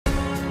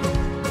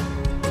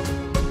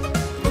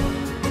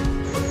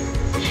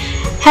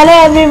Hello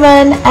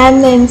everyone,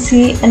 I'm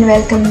Nancy and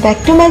welcome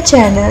back to my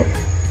channel.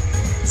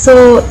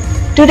 So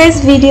today's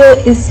video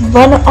is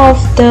one of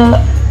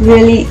the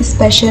really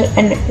special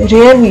and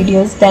rare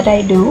videos that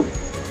I do.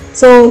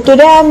 So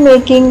today I'm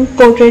making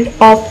portrait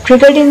of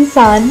triggered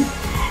insan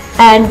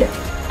and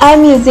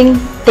I'm using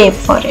tape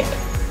for it.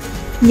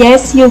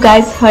 Yes, you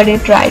guys heard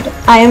it right.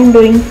 I am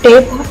doing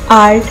tape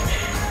art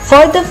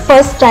for the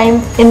first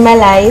time in my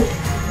life.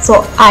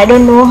 So I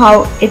don't know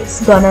how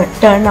it's gonna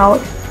turn out.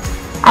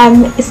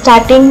 I'm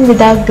starting with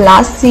a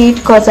glass sheet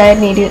because I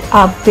needed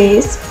a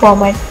base for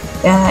my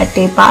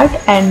tape art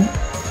and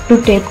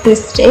to tape to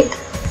stick.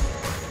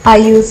 I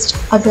used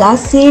a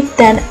glass sheet,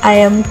 then I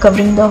am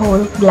covering the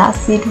whole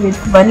glass sheet with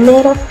one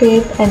layer of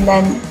tape and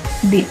then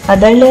the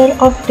other layer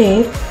of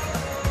tape.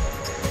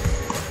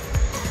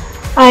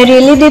 I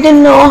really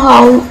didn't know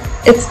how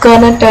it's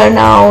gonna turn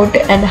out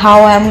and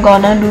how I'm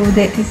gonna do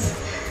this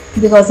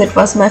because it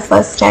was my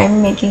first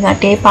time making a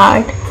tape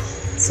art.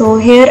 So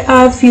here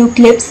are a few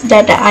clips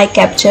that I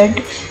captured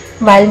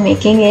while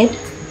making it.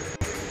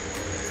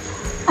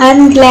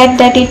 I'm glad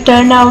that it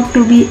turned out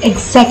to be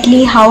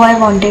exactly how I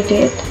wanted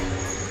it.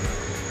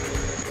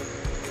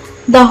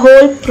 The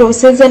whole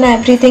process and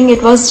everything,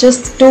 it was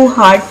just too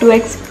hard to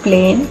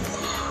explain.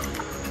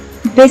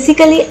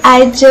 Basically,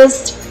 I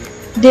just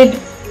did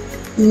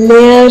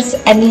layers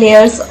and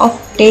layers of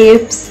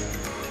tapes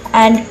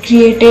and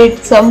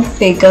created some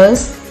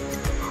figures.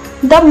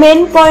 The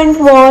main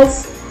point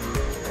was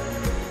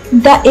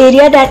the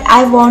area that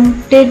I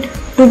wanted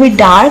to be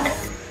dark,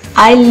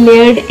 I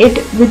layered it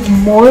with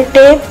more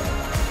tape.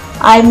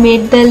 I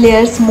made the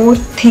layers more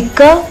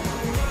thicker,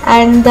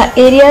 and the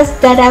areas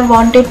that I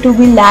wanted to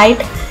be light,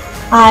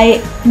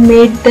 I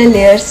made the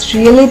layers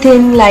really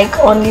thin, like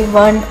only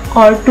 1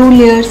 or 2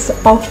 layers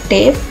of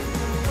tape,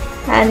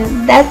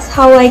 and that's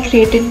how I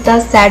created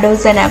the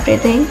shadows and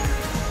everything.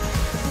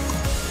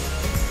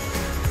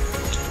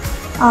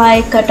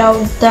 I cut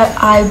out the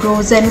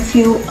eyebrows and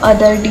few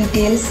other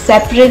details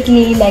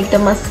separately, like the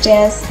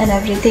mustache and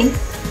everything.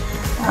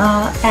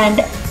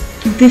 And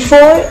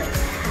before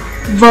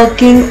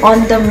working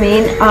on the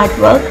main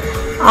artwork,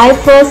 I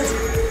first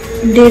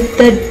did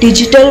the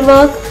digital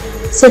work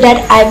so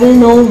that I will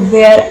know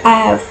where I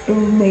have to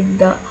make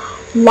the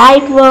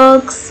light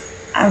works,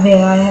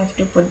 where I have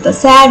to put the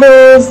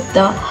shadows,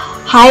 the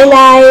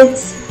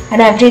highlights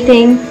and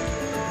everything.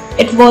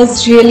 It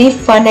was really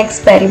fun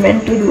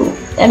experiment to do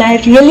and I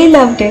really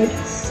loved it.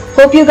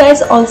 Hope you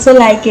guys also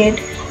like it.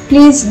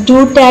 Please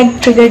do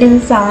tag Triggered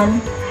Insan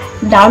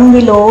down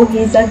below.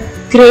 He's a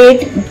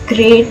great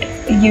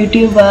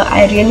YouTuber.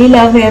 I really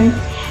love him.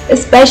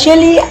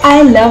 Especially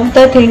I love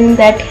the thing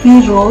that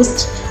he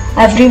roasts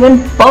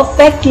everyone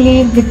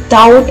perfectly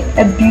without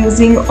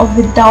abusing or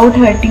without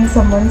hurting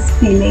someone's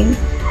feeling.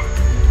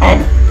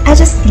 And I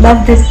just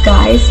love this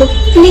guy. So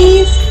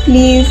please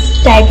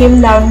tag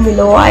him down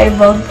below. I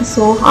worked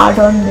so hard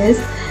on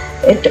this.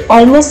 It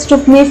almost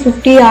took me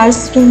 50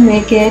 hours to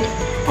make it.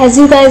 As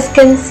you guys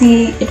can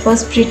see, it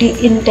was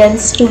pretty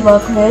intense to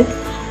work with.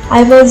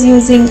 I was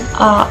using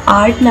a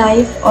art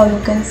knife, or you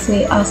can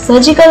say a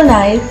surgical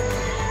knife,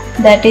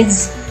 that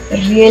is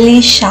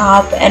really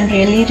sharp and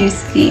really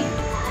risky.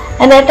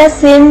 And at the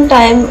same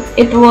time,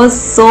 it was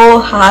so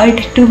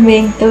hard to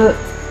make the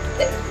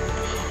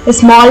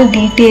small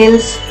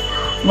details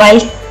while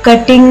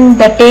cutting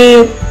the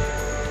tape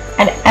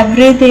and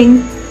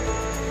everything.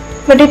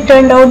 But it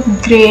turned out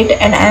great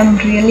and I am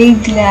really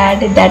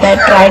glad that I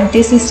tried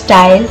this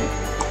style.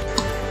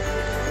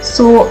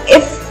 So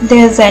if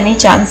there's any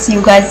chance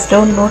you guys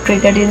don't know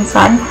Triggered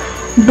Insan,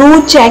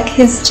 do check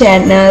his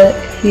channel.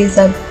 He's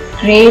a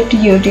great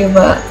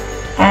YouTuber.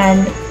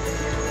 And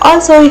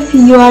also if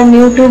you are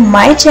new to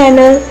my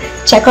channel,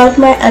 check out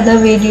my other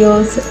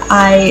videos.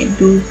 I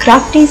do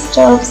crafty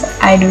stuffs,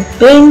 I do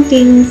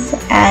paintings,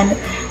 and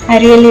I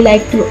really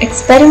like to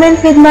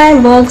experiment with my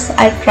works.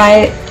 I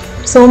try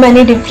so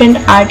many different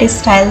art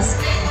styles,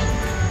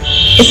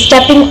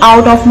 stepping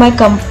out of my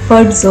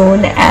comfort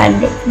zone,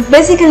 and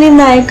basically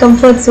my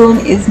comfort zone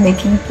is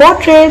making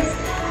portraits,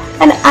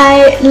 and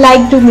I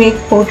like to make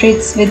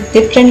portraits with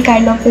different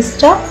kind of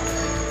stuff.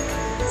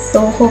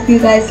 So hope you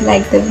guys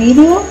like the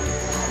video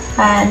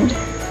and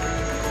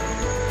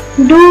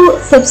do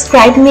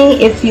subscribe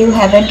me if you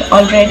haven't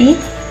already.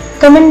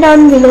 Comment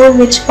down below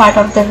which part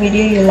of the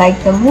video you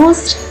like the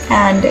most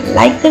and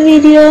like the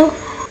video.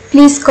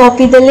 Please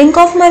copy the link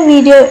of my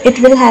video, it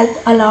will help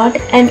a lot,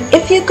 and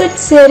if you could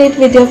share it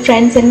with your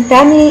friends and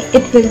family,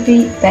 it will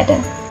be better.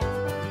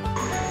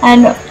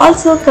 And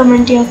also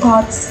comment your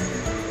thoughts,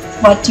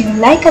 what you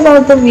like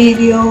about the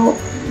video,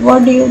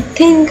 what do you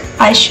think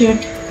I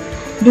should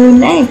do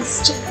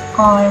next,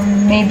 or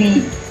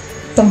maybe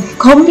some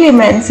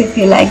compliments if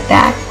you like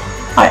that,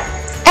 or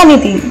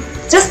anything.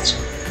 Just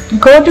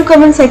go to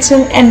comment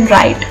section and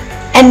write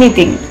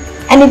anything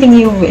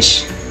you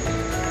wish.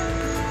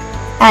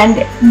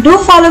 And do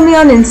follow me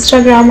on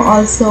Instagram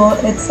also,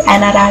 it's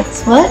Anna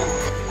Ratsworth.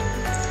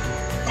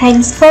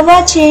 Thanks for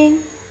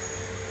watching.